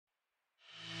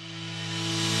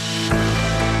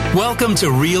Welcome to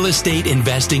Real Estate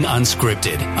Investing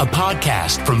Unscripted, a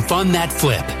podcast from Fund That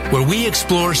Flip, where we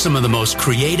explore some of the most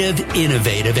creative,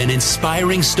 innovative, and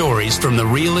inspiring stories from the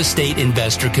real estate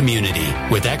investor community.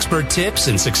 With expert tips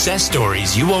and success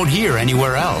stories you won't hear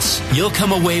anywhere else, you'll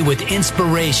come away with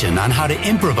inspiration on how to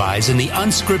improvise in the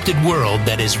unscripted world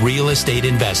that is real estate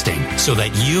investing so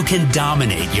that you can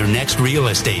dominate your next real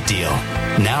estate deal.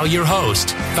 Now your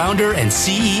host, founder and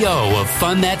CEO of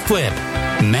Fund That Flip,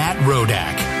 Matt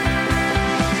Rodak.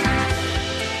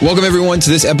 Welcome, everyone, to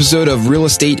this episode of Real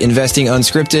Estate Investing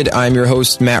Unscripted. I'm your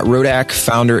host, Matt Rodak,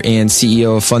 founder and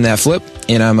CEO of Fund That Flip.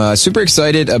 And I'm super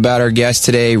excited about our guest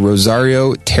today,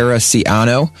 Rosario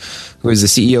Terracciano, who is the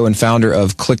CEO and founder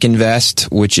of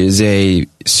Clickinvest, which is a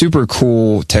super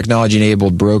cool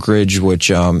technology-enabled brokerage, which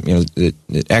it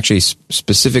actually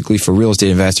specifically for real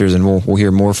estate investors. And we'll hear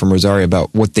more from Rosario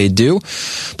about what they do.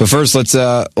 But first, let's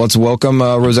welcome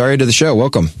Rosario to the show.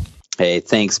 Welcome. Hey,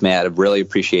 thanks, Matt. I really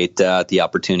appreciate the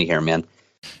opportunity here, man.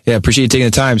 Yeah, appreciate you taking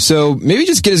the time. So maybe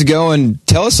just get us going.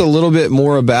 Tell us a little bit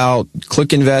more about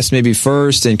Clickinvest maybe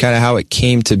first, and kind of how it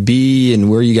came to be and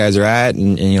where you guys are at,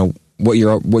 and what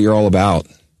you're all about.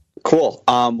 Cool.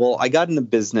 Well, I got into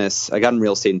business. I got in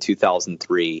real estate in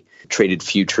 2003, traded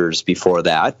futures before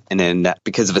that. And then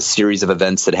because of a series of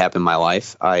events that happened in my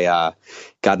life, I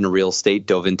got into real estate,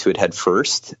 dove into it head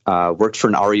first, worked for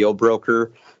an REO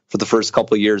broker for the first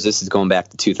couple of years. This is going back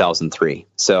to 2003.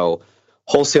 So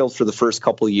wholesaled for the first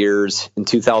couple of years. In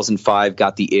 2005,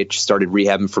 got the itch, started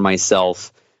rehabbing for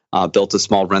myself, built a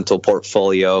small rental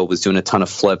portfolio, was doing a ton of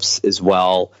flips as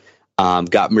well.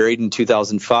 Got married in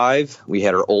 2005. We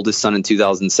had our oldest son in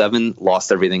 2007,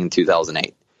 lost everything in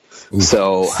 2008. Ooh.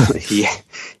 So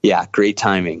yeah, great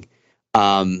timing.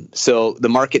 So the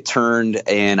market turned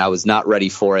and I was not ready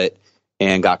for it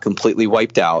and got completely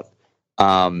wiped out.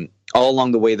 All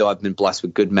along the way, though, I've been blessed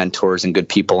with good mentors and good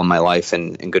people in my life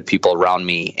and good people around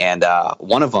me. And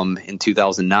one of them in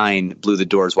 2009 blew the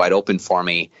doors wide open for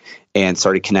me and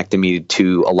started connecting me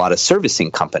to a lot of servicing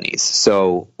companies.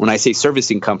 So when I say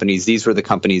servicing companies, these were the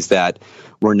companies that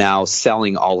were now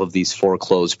selling all of these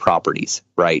foreclosed properties,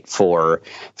 right, for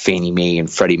Fannie Mae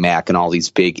and Freddie Mac and all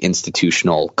these big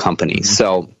institutional companies. Mm-hmm.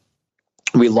 So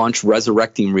we launched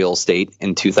Resurrecting Real Estate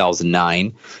in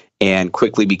 2009. And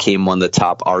quickly became one of the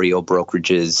top REO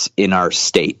brokerages in our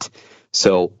state.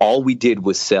 So all we did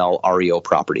was sell REO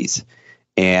properties.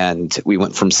 And we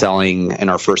went from selling in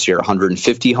our first year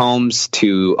 150 homes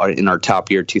to in our top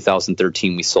year,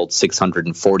 2013, we sold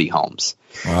 640 homes.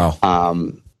 Wow.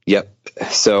 Yep.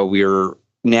 So we were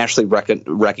nationally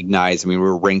recognized. I mean, we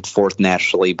were ranked fourth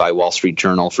nationally by Wall Street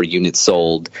Journal for units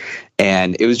sold.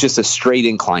 And it was just a straight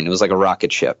incline. It was like a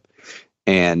rocket ship.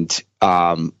 And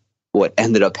what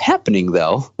ended up happening,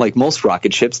 though, like most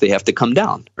rocket ships, they have to come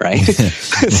down, right?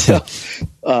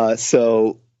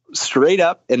 So straight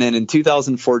up. And then in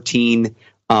 2014,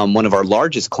 one of our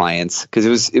largest clients,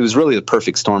 because it was really the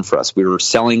perfect storm for us. We were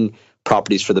selling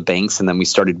properties for the banks, and then we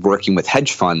started working with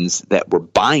hedge funds that were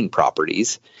buying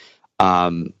properties,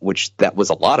 which that was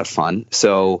a lot of fun.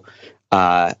 So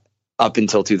up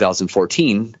until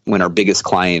 2014, when our biggest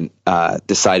client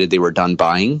decided they were done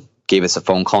buying, gave us a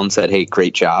phone call and said, "Hey,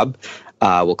 great job.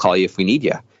 We'll call you if we need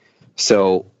you."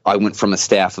 So I went from a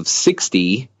staff of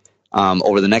 60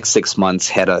 over the next 6 months,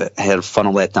 had a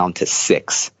funnel that down to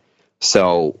 6.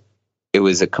 So it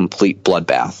was a complete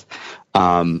bloodbath.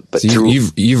 But so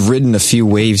you've ridden a few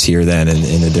waves here then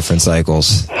in the different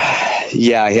cycles.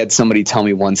 Yeah, I had somebody tell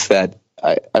me once that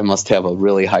I must have a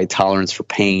really high tolerance for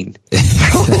pain.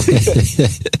 Probably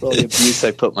the abuse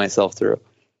I put myself through.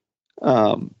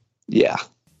 Yeah.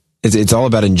 It's all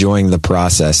about enjoying the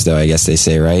process, though, I guess they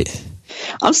say, right?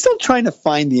 I'm still trying to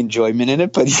find the enjoyment in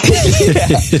it, but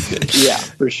yeah,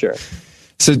 for sure.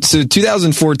 So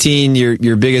 2014,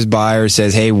 your biggest buyer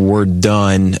says, "Hey, we're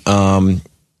done."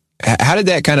 How did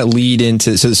that kind of lead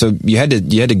into? So you had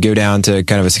to go down to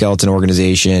kind of a skeleton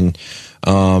organization.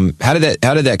 How did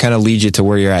that kind of lead you to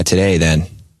where you're at today? Then,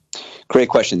 great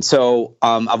question. So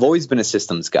I've always been a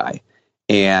systems guy.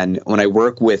 And when I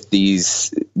work with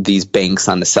these banks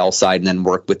on the sell side and then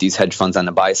work with these hedge funds on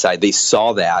the buy side, they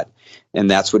saw that, and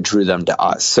that's what drew them to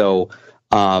us. So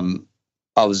I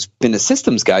was been a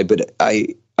systems guy, but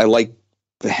I like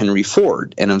Henry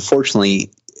Ford, and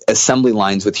unfortunately, assembly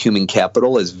lines with human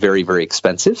capital is very, very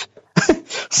expensive.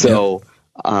 So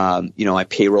my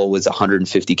payroll was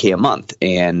 $150K a month,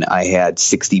 and I had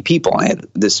 60 people. I had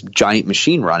this giant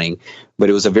machine running, but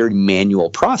it was a very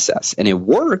manual process, and it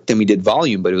worked, and we did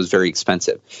volume, but it was very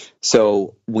expensive.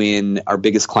 So when our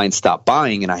biggest client stopped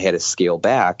buying and I had to scale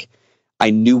back, I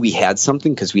knew we had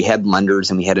something because we had lenders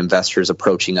and we had investors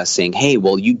approaching us saying, hey,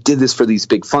 well, you did this for these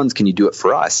big funds. Can you do it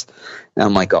for us? And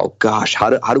I'm like, oh, gosh, how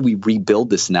do we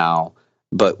rebuild this now,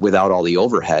 but without all the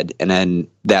overhead? And then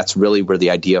that's really where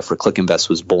the idea for Clickinvest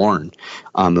was born.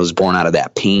 It was born out of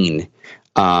that pain.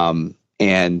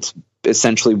 And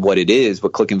essentially what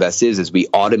Clickinvest is we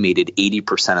automated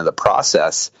 80% of the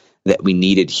process that we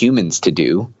needed humans to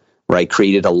do, right?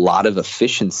 Created a lot of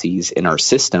efficiencies in our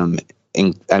system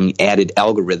and added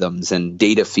algorithms and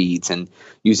data feeds and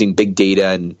using big data.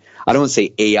 And I don't want to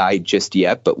say AI just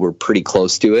yet, but we're pretty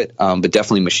close to it. But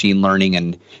definitely machine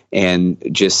learning and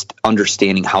just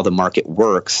understanding how the market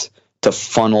works to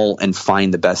funnel and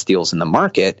find the best deals in the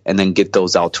market and then get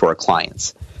those out to our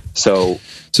clients. So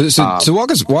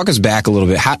walk us back a little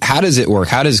bit. How does it work?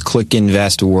 How does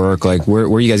Clickinvest work? Like where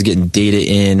are you guys getting data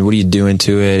in? What are you doing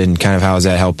to it? And kind of how is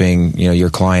that helping, your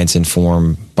clients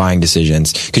inform buying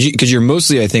decisions? Because you're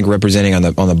mostly, I think, representing on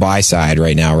the buy side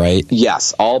right now, right?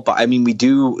 Yes, we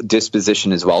do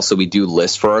disposition as well. So we do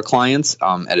list for our clients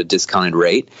at a discounted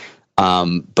rate.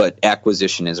 But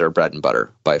acquisition is our bread and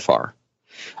butter by far.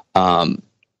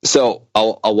 So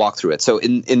I'll walk through it. So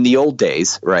in the old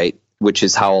days, right, which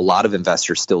is how a lot of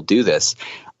investors still do this.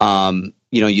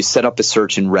 You set up a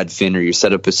search in Redfin or you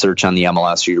set up a search on the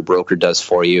MLS or your broker does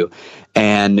for you,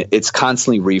 and it's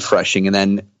constantly refreshing. And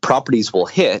then properties will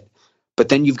hit, but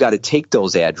then you've got to take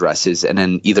those addresses and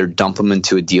then either dump them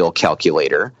into a deal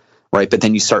calculator, right? But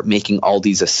then you start making all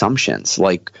these assumptions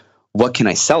like, what can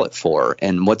I sell it for?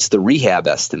 And what's the rehab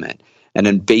estimate? And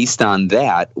then based on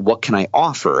that, what can I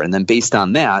offer? And then based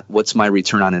on that, what's my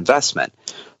return on investment?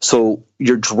 So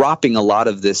you're dropping a lot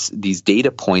of these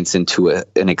data points into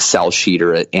an Excel sheet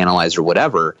or an analyzer or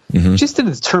whatever, just to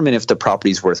determine if the property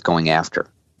is worth going after,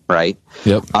 right?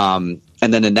 Yep. And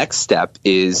then the next step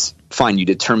is, fine, you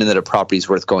determine that a property is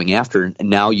worth going after, and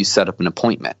now you set up an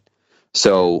appointment.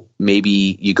 So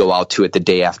maybe you go out to it the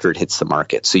day after it hits the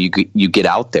market. So you get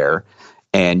out there,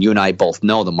 and you and I both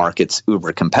know the market's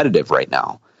uber competitive right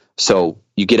now. So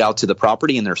you get out to the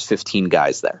property, and there's 15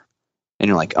 guys there. And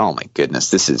you're like, oh my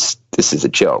goodness, this is a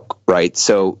joke, right?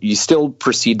 So you still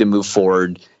proceed to move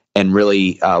forward and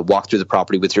really walk through the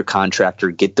property with your contractor,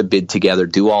 get the bid together,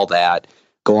 do all that,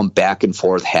 going back and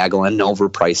forth, haggling,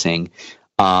 overpricing,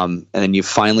 and then you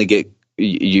finally get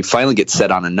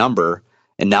set on a number,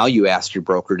 and now you ask your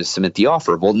broker to submit the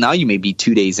offer. Well, now you may be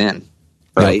 2 days in,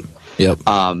 right? Yep.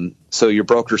 So your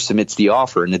broker submits the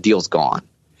offer, and the deal's gone.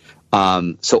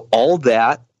 So all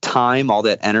that time, all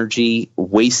that energy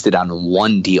wasted on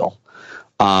one deal.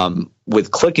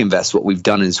 With Clickinvest, what we've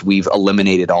done is we've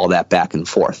eliminated all that back and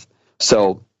forth.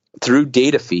 So through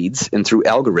data feeds and through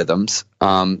algorithms,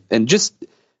 and just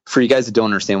for you guys that don't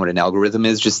understand what an algorithm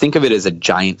is, just think of it as a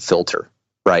giant filter,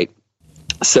 right?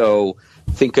 So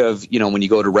think of, when you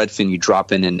go to Redfin, you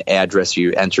drop in an address,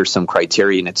 you enter some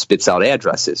criteria, and it spits out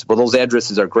addresses. Well, those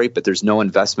addresses are great, but there's no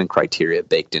investment criteria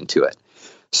baked into it.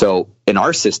 So in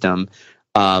our system,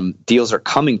 deals are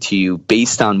coming to you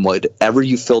based on whatever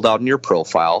you filled out in your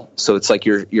profile. So it's like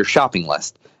your shopping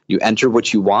list. You enter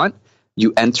what you want.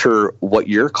 You enter what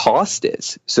your cost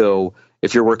is. So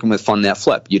if you're working with Fund That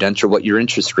Flip, you'd enter what your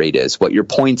interest rate is, what your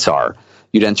points are.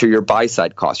 You'd enter your buy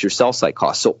side cost, your sell side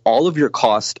cost. So all of your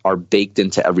costs are baked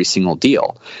into every single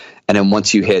deal. And then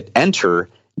once you hit enter,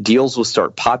 deals will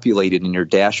start populated in your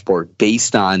dashboard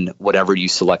based on whatever you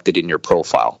selected in your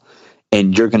profile.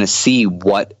 And you're going to see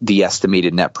what the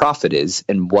estimated net profit is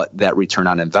and what that return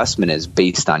on investment is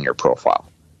based on your profile.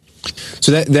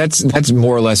 So that's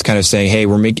more or less kind of saying, hey,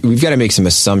 we've got to make some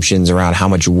assumptions around how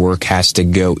much work has to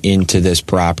go into this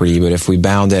property. But if we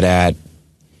bound it at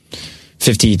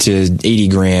 50 to 80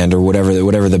 grand or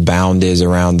whatever the bound is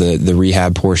around the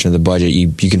rehab portion of the budget,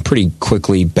 you can pretty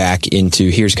quickly back into,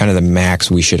 here's kind of the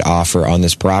max we should offer on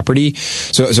this property.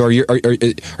 So are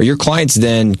your clients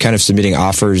then kind of submitting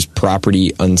offers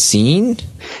property unseen?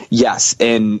 Yes.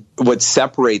 And what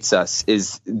separates us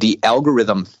is the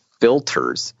algorithm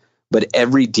filters, but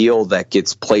every deal that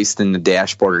gets placed in the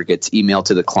dashboard or gets emailed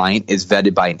to the client is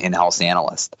vetted by an in-house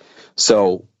analyst.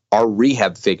 So our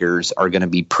rehab figures are going to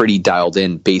be pretty dialed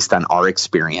in based on our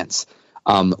experience,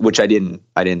 which I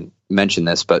didn't mention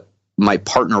this, but my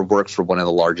partner works for one of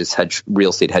the largest real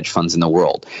estate hedge funds in the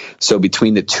world. So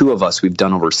between the two of us, we've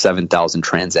done over 7,000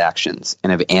 transactions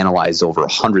and have analyzed over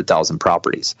 100,000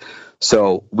 properties.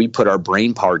 So we put our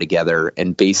brain power together,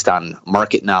 and based on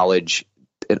market knowledge,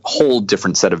 a whole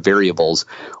different set of variables,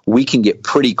 we can get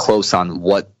pretty close on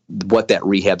what that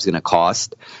rehab's going to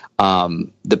cost,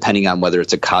 depending on whether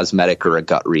it's a cosmetic or a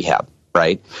gut rehab,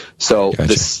 right? So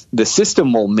Gotcha. the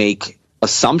system will make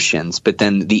assumptions, but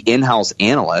then the in-house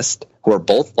analyst, who are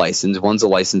both licensed, one's a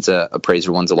licensed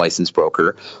appraiser, one's a licensed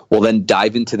broker, will then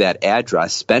dive into that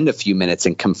address, spend a few minutes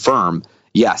and confirm,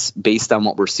 yes, based on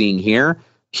what we're seeing here,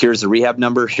 here's the rehab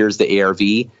number, here's the ARV,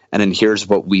 and then here's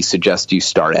what we suggest you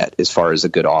start at as far as a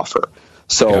good offer.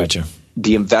 So Gotcha.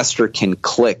 The investor can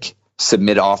click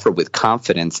submit offer with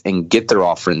confidence and get their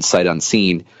offer in sight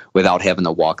unseen without having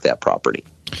to walk that property.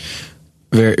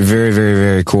 Very, very, very,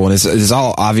 very cool. And this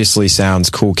all obviously sounds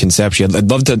cool conceptually. I'd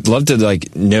love to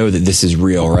like know that this is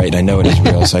real, right? And I know it is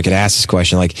real, so I could ask this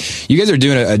question. Like, you guys are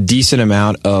doing a decent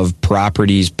amount of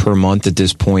properties per month at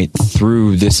this point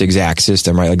through this exact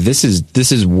system, right? Like, this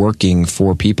is working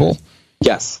for people.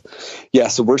 Yes. Yeah.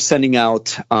 So we're sending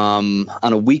out on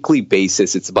a weekly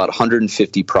basis. It's about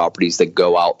 150 properties that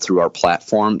go out through our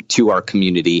platform to our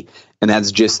community, and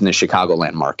that's just in the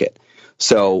Chicagoland market.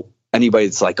 So anybody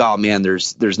that's like, oh man,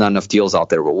 there's not enough deals out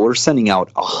there. Well, we're sending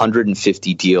out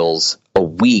 150 deals a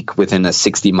week within a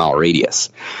 60-mile radius.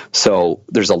 So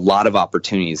there's a lot of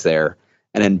opportunities there.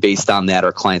 And then based on that,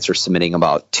 our clients are submitting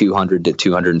about 200 to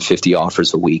 250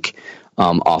 offers a week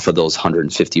off of those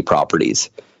 150 properties.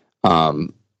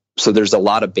 So there's a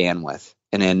lot of bandwidth.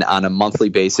 And then on a monthly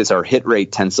basis, our hit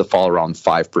rate tends to fall around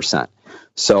 5%.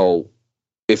 So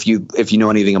if you know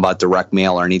anything about direct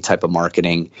mail or any type of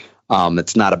marketing,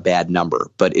 it's not a bad number,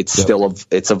 but it's still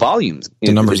it's a volume.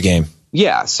 The numbers game.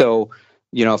 Yeah. So,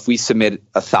 if we submit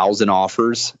 1,000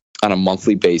 offers on a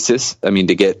monthly basis, I mean,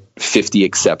 to get 50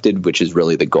 accepted, which is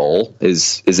really the goal,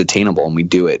 is attainable. And we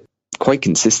do it quite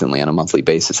consistently on a monthly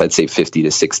basis. I'd say 50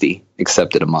 to 60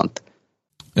 accepted a month.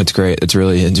 That's great. It's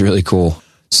really cool.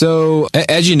 So,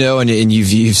 as you know, and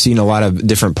you've seen a lot of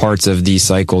different parts of these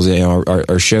cycles.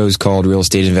 Our show's called Real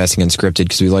Estate Investing Unscripted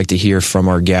because we like to hear from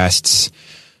our guests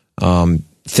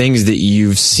things that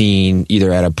you've seen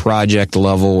either at a project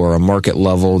level or a market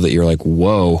level that you're like,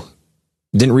 whoa,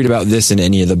 didn't read about this in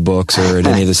any of the books or at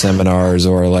any of the seminars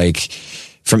or like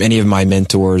from any of my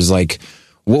mentors. Like,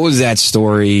 what was that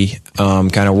story?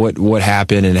 Kind of what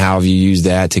happened and how have you used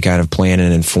that to kind of plan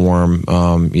and inform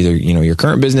either your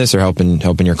current business or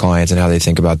helping your clients and how they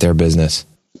think about their business?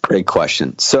 Great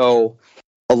question. So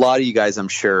a lot of you guys, I'm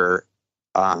sure,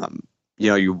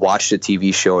 you watched a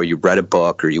TV show or you read a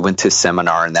book or you went to a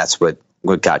seminar and that's what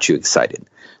got you excited.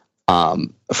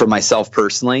 For myself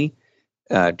personally,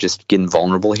 just getting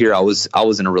vulnerable here, I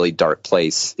was in a really dark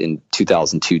place in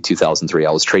 2002, 2003.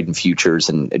 I was trading futures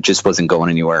and it just wasn't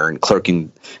going anywhere and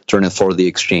clerking during the floor of the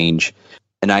exchange.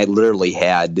 And I literally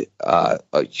had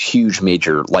a huge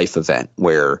major life event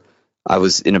where I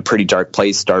was in a pretty dark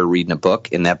place, started reading a book,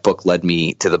 and that book led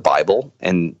me to the Bible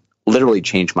and literally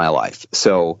changed my life.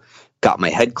 So got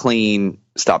my head clean,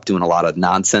 stopped doing a lot of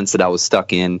nonsense that I was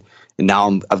stuck in. And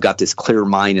now I've got this clear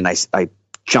mind and I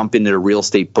jump into a real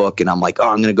estate book and I'm like,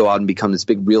 I'm going to go out and become this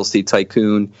big real estate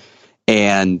tycoon.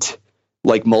 And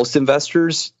like most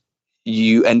investors,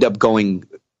 you end up going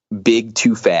big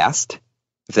too fast,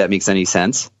 if that makes any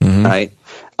sense. Mm-hmm.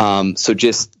 Right. So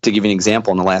just to give you an example,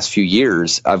 in the last few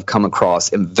years, I've come across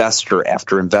investor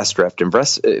after investor after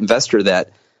investor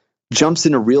that jumps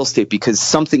into real estate because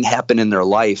something happened in their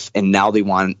life and now they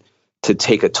want to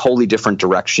take a totally different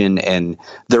direction and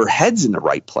their head's in the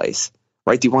right place,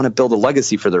 right? They want to build a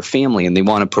legacy for their family and they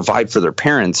want to provide for their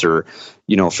parents or,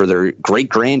 for their great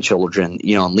grandchildren,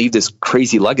 and leave this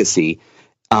crazy legacy.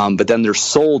 But then they're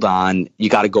sold on, you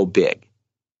got to go big,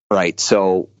 right?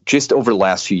 So just over the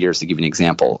last few years, to give you an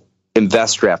example,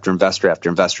 investor after investor after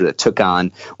investor that took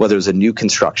on, whether it was a new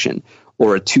construction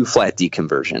or a 2-flat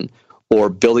deconversion, or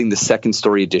building the second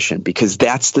story addition, because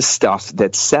that's the stuff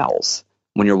that sells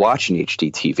when you're watching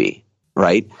HDTV,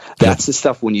 right? That's the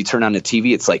stuff when you turn on the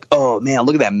TV, it's like, oh man,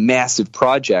 look at that massive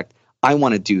project. I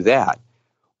want to do that.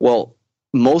 Well,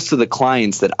 most of the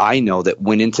clients that I know that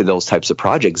went into those types of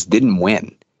projects didn't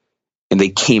win. And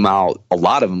a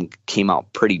lot of them came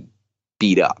out pretty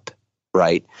beat up,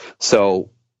 right? So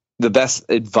the best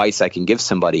advice I can give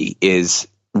somebody is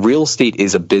real estate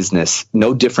is a business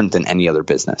no different than any other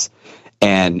business.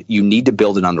 And you need to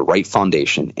build it on the right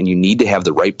foundation and you need to have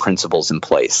the right principles in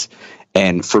place.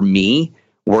 And for me,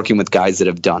 working with guys that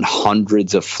have done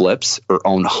hundreds of flips or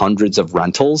own hundreds of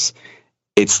rentals,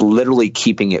 it's literally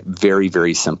keeping it very,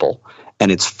 very simple.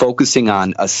 And it's focusing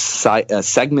on a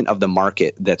segment of the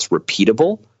market that's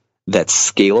repeatable,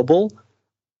 that's scalable,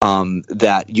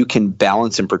 that you can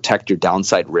balance and protect your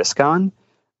downside risk on,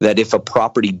 that if a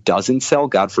property doesn't sell,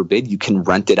 God forbid, you can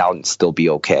rent it out and still be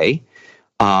okay.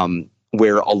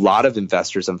 Where a lot of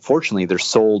investors, unfortunately, they're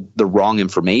sold the wrong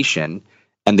information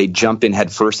and they jump in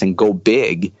head first and go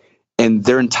big, and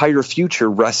their entire future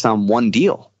rests on one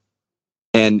deal.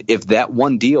 And if that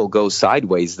one deal goes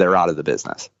sideways, they're out of the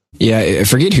business. Yeah, I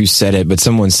forget who said it, but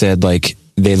someone said like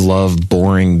they love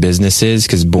boring businesses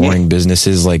because boring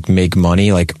businesses like make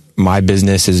money. Like my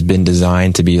business has been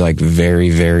designed to be like very,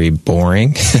 very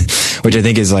boring, which I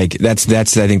think is like that's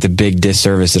I think the big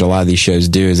disservice that a lot of these shows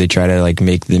do is they try to like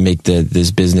make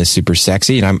this business super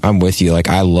sexy. And I'm with you. Like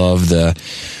I love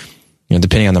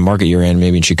depending on the market you're in,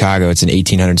 maybe in Chicago, it's an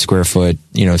 1,800 square foot,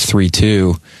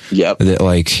 3-2. Yep. That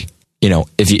like,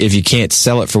 if you can't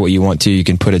sell it for what you want to, you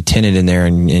can put a tenant in there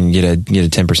and get a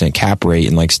 10% cap rate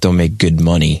and like still make good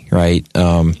money, right?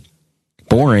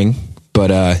 Boring,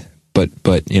 but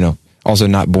also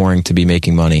not boring to be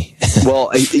making money.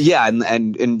 Well, yeah,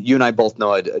 and you and I both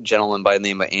know a gentleman by the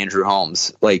name of Andrew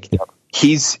Holmes. Like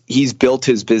he's built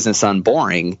his business on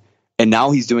boring, and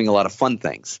now he's doing a lot of fun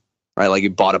things, right? Like he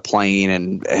bought a plane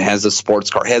and has a sports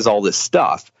car, has all this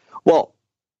stuff. Well,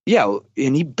 yeah,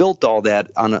 and he built all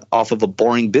that off of a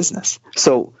boring business.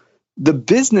 So the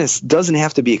business doesn't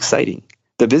have to be exciting.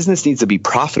 The business needs to be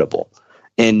profitable.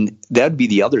 And that'd be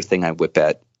the other thing I whip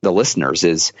at the listeners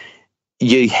is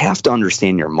you have to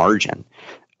understand your margin.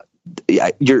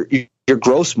 Your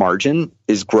gross margin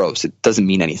is gross. It doesn't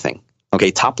mean anything. Okay,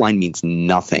 top line means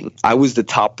nothing. I was the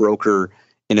top broker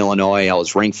in Illinois. I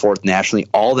was ranked 4th nationally,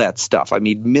 all that stuff. I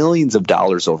made millions of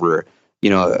dollars over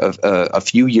a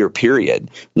few year period,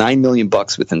 $9 million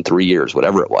within 3 years,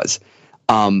 whatever it was.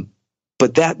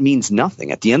 But that means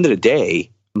nothing. At the end of the day,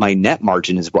 my net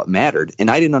margin is what mattered, and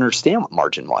I didn't understand what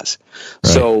margin was.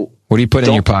 Right. So what do you put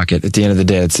in your pocket at the end of the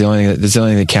day? It's the only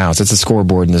thing that counts. It's a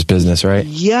scoreboard in this business, right?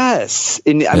 Yes.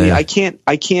 And I mean, I can't,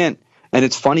 and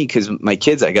it's funny because my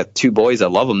kids, I got 2 boys. I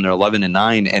love them. They're 11 and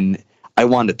 9. And I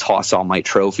wanted to toss all my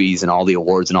trophies and all the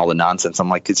awards and all the nonsense. I'm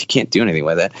like, because you can't do anything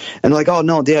with it. And they're like, oh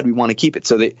no, Dad, we want to keep it.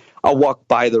 So I'll walk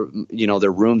by their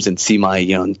rooms and see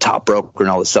my, top broker and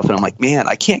all this stuff. And I'm like, man,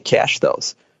 I can't cash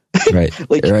those. Right.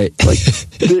 Like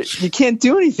you can't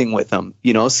do anything with them,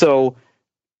 So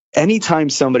anytime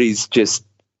somebody's just,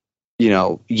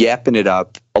 yapping it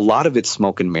up, a lot of it's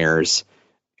smoke and mirrors.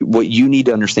 What you need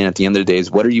to understand at the end of the day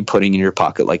is what are you putting in your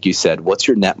pocket? Like you said, what's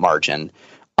your net margin?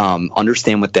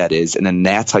 Understand what that is. And then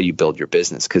that's how you build your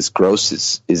business. Cause gross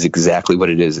is exactly what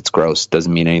it is. It's gross.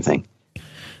 Doesn't mean anything.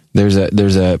 There's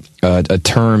a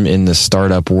term in the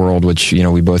startup world, which,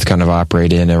 we both kind of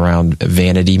operate in around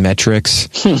vanity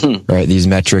metrics, right? These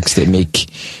metrics that make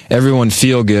everyone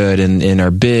feel good and are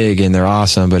big and they're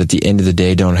awesome, but at the end of the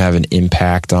day, don't have an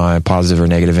impact on a positive or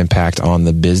negative impact on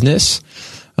the business.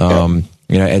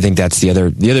 I think that's the other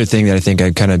thing that I think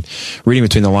I kind of reading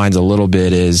between the lines a little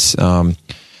bit is,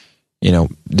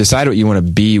 decide what you want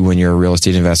to be when you're a real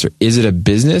estate investor. Is it a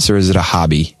business or is it a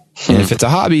hobby? And if it's a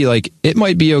hobby, like it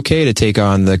might be okay to take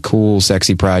on the cool,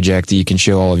 sexy project that you can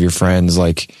show all of your friends,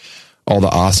 like all the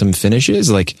awesome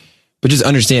finishes, but just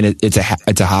understand it's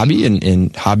a hobby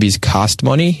and hobbies cost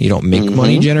money. You don't make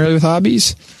money generally with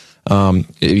hobbies.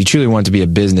 If you truly want it to be a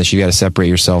business, you got to separate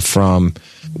yourself from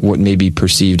what may be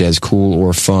perceived as cool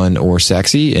or fun or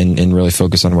sexy and really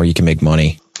focus on where you can make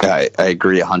money. I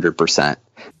agree 100%.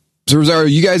 So Rosario,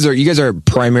 you guys are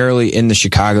primarily in the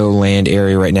Chicagoland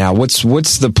area right now. What's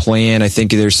the plan? I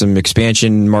think there's some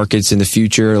expansion markets in the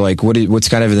future. Like what's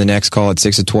kind of in the next, call it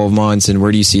 6 to 12 months, and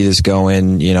where do you see this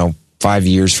going, 5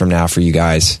 years from now for you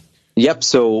guys? Yep.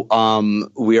 So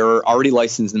we are already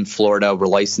licensed in Florida. We're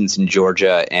licensed in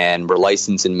Georgia, and we're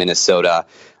licensed in Minnesota.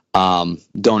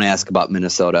 Don't ask about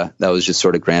Minnesota. That was just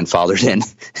sort of grandfathered in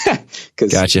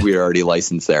because we are already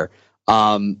licensed there.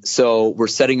 So we're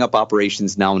setting up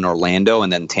operations now in Orlando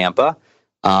and then Tampa.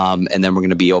 And then we're going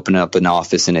to be opening up an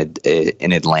office in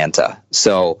Atlanta.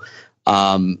 So,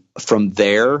 from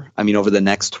there, over the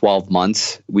next 12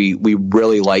 months, we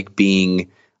really like being,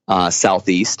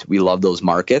 Southeast. We love those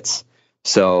markets.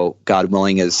 So God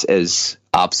willing, as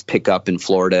ops pick up in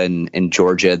Florida and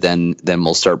Georgia, then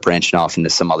we'll start branching off into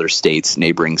some other states,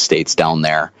 neighboring states down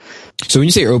there. So when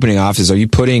you say you're opening offices, are you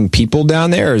putting people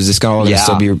down there or is this all going to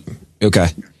still be okay?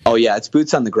 Oh yeah, it's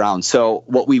boots on the ground. So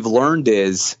what we've learned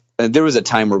is there was a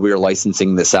time where we were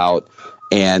licensing this out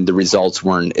and the results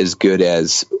weren't as good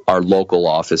as our local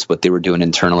office, what they were doing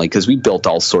internally, because we built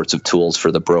all sorts of tools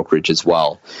for the brokerage as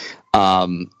well.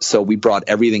 So we brought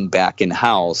everything back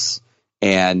in-house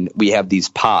and we have these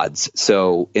pods.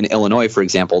 So in Illinois, for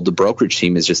example, the brokerage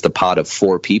team is just a pod of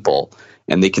 4 people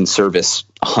and they can service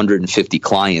 150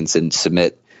 clients and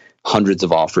submit hundreds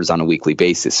of offers on a weekly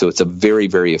basis. So it's a very,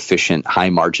 very efficient, high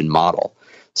margin model.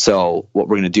 So what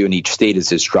we're going to do in each state is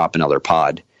just drop another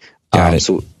pod. Got it.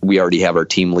 So we already have our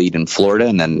team lead in Florida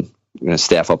and then we're going to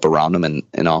staff up around them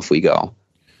and off we go.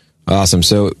 Awesome.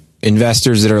 So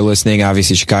investors that are listening,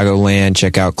 obviously Chicagoland,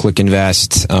 check out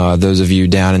Clickinvest. Those of you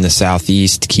down in the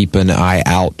Southeast, keep an eye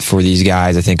out for these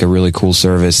guys. I think a really cool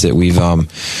service that we've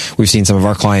seen some of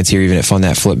our clients here, even at Fund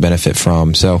That Flip, benefit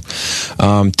from. So,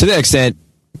 to that extent,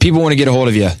 people want to get a hold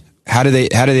of you. How do they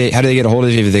get a hold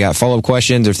of you if they got follow-up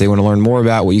questions or if they want to learn more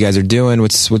about what you guys are doing?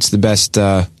 What's the best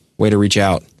way to reach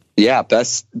out? Yeah,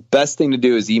 best thing to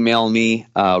do is email me,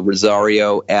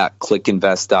 Rosario at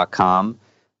clickinvest.com.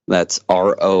 That's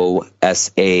ROSARIO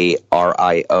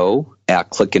at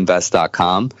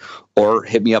clickinvest.com, or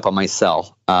hit me up on my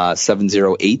cell,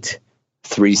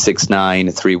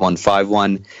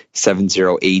 708-369-3151,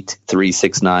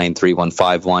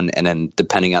 708-369-3151. And then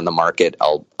depending on the market,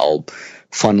 I'll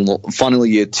funnel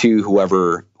you to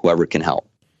whoever can help.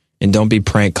 And don't be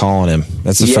prank calling him.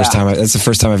 That's the first time. That's the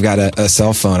first time I've got a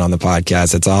cell phone on the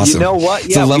podcast. That's awesome. You know what?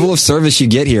 It's the level of service you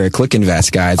get here at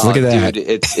Clickinvest, guys. Look at that. Dude,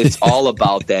 it's all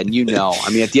about that. And I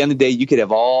mean, at the end of the day, you could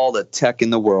have all the tech in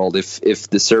the world. If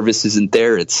the service isn't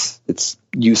there, it's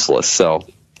useless. So,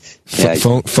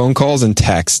 phone calls and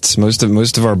texts. Most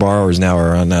of our borrowers now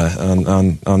are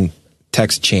on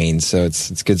text chains. So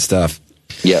it's good stuff.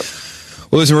 Yep.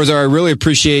 Well, listen, Rosario, I really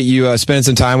appreciate you spending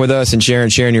some time with us and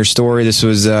sharing your story. This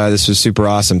was super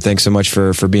awesome. Thanks so much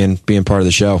for being part of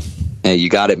the show. Hey, you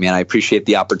got it, man. I appreciate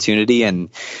the opportunity, and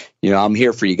I'm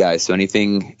here for you guys. So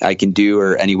anything I can do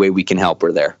or any way we can help,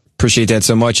 we're there. Appreciate that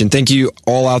so much, and thank you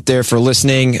all out there for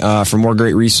listening. For more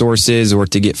great resources or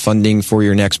to get funding for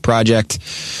your next project,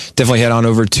 definitely head on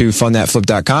over to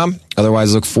fundthatflip.com.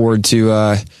 Otherwise, look forward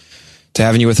to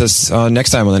having you with us next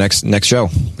time on the next show.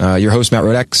 Your host, Matt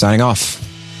Rodak, signing off.